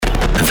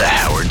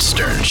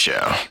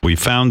Show. We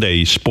found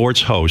a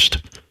sports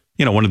host,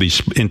 one of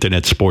these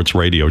internet sports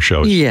radio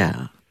shows.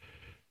 Yeah.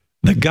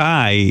 The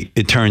guy,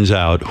 it turns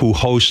out, who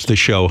hosts the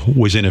show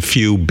was in a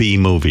few B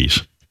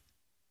movies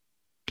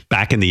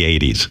back in the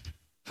 80s.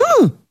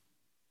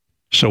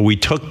 So we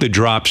took the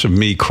drops of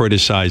me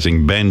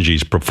criticizing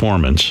Benji's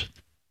performance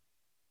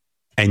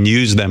and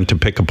used them to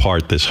pick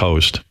apart this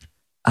host.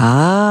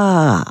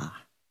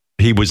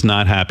 He was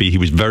not happy. He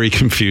was very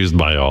confused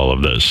by all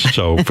of this.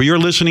 So for your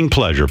listening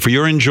pleasure, for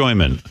your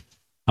enjoyment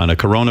on a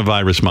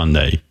Coronavirus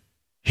Monday,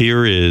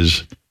 here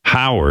is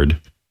Howard,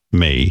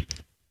 me,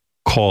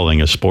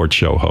 calling a sports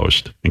show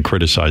host and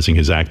criticizing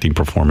his acting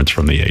performance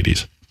from the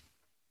 80s.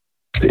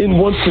 In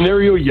one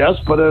scenario, yes,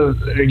 but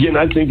again,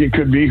 I think it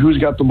could be who's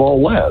got the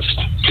ball last.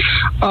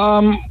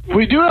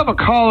 We do have a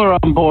caller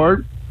on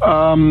board,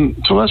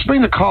 so let's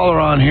bring the caller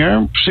on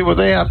here, see what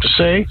they have to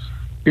say.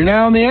 You're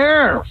now in the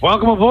air.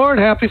 Welcome aboard.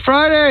 Happy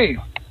Friday.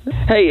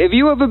 Hey, have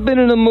you ever been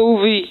in a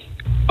movie?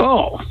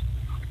 Oh,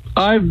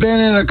 I've been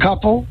in a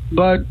couple,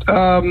 but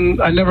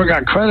I never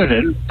got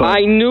credited. But...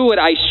 I knew it.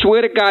 I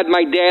swear to God,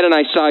 my dad and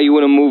I saw you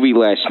in a movie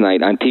last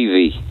night on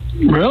TV.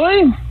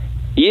 Really?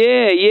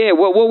 Yeah.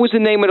 What was the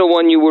name of the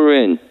one you were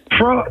in?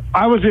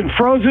 I was in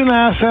Frozen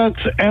Assets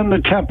and The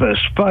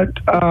Tempest, but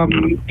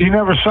you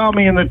never saw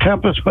me in The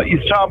Tempest, but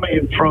you saw me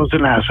in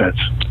Frozen Assets.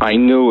 I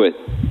knew it.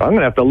 I'm going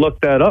to have to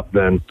look that up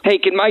then. Hey,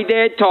 can my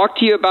dad talk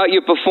to you about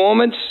your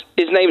performance?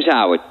 His name's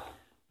Howard.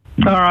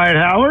 All right,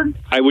 Howard.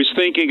 I was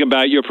thinking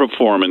about your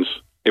performance.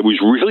 It was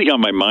really on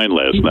my mind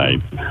last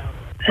night.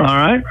 All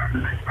right.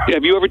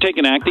 Have you ever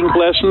taken acting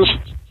lessons?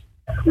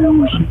 A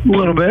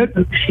little bit.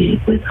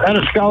 Had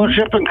a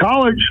scholarship in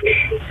college.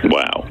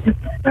 Wow.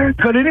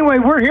 But anyway,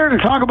 we're here to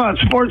talk about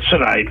sports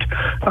tonight.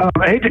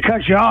 I hate to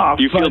cut you off.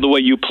 You feel the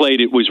way you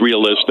played it was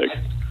realistic?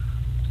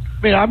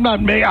 I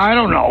mean, I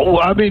don't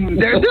know. I mean,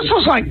 this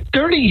was like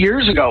 30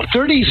 years ago,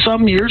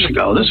 30-some years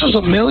ago. This was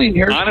a million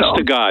years ago. Honest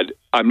to God,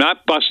 I'm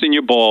not busting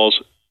your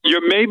balls.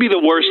 You're maybe the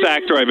worst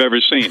actor I've ever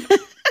seen.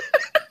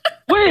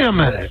 Wait a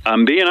minute.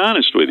 I'm being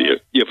honest with you.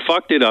 You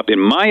fucked it up, in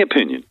my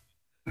opinion.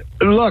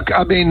 Look,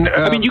 I mean,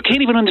 you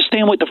can't even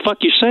understand what the fuck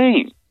you're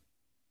saying.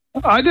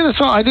 I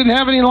didn't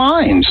have any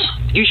lines.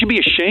 You should be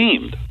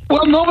ashamed.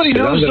 Well, nobody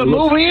knows the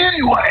movie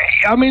anyway.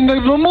 I mean, the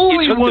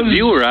movie you took was... the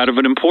viewer out of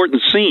an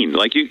important scene.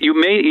 Like, you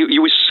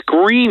were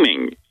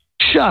screaming.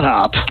 Shut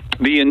up.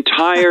 The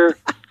entire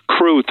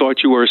crew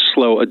thought you were a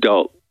slow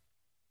adult.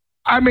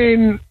 I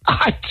mean,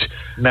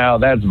 Now,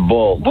 that's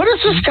bull. What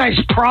is this guy's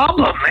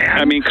problem, man?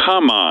 I mean,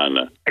 come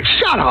on.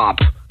 Shut up.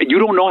 You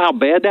don't know how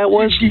bad that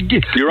was?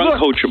 You're Look,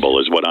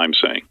 uncoachable is what I'm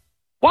saying.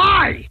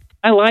 Why?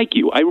 I like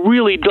you. I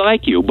really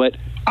like you, but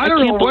I don't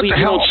know can't what believe the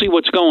you hell. don't see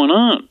what's going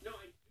on.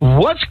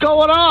 What's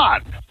going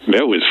on?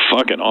 That was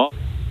fucking awful.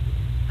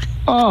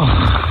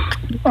 Oh,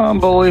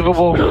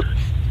 unbelievable.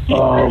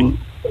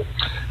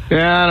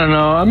 Yeah, I don't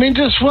know. I mean,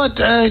 just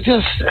what? Oh,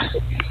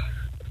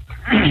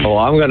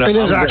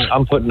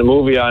 I'm putting the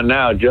movie on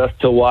now just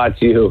to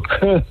watch you.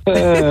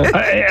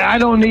 I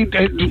don't need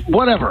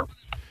whatever.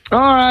 All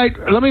right,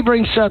 let me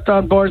bring Seth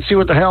on board and see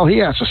what the hell he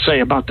has to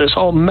say about this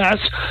whole mess.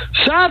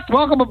 Seth,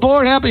 welcome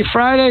aboard. Happy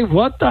Friday.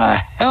 What the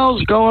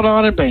hell's going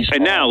on in baseball?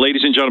 And now,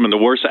 ladies and gentlemen, the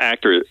worst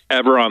actor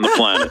ever on the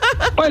planet.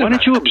 Why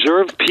don't you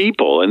observe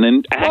people and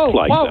then act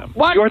like them?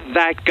 What? You're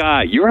that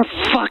guy. You're a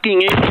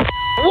fucking idiot.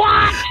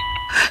 What?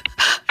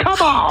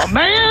 Come on,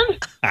 man.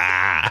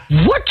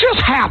 What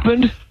just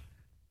happened?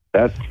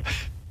 That's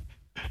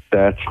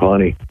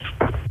funny.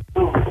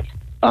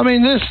 I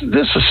mean, this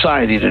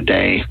society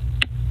today.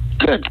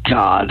 Good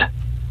God.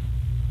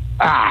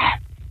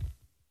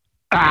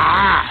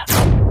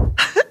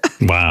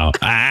 Wow.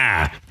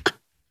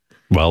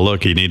 Well,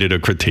 look, he needed a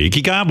critique.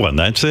 He got one.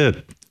 That's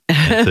it.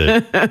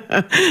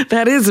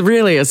 That is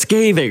really a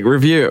scathing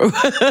review.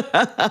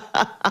 The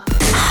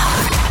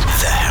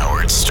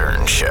Howard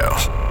Stern Show.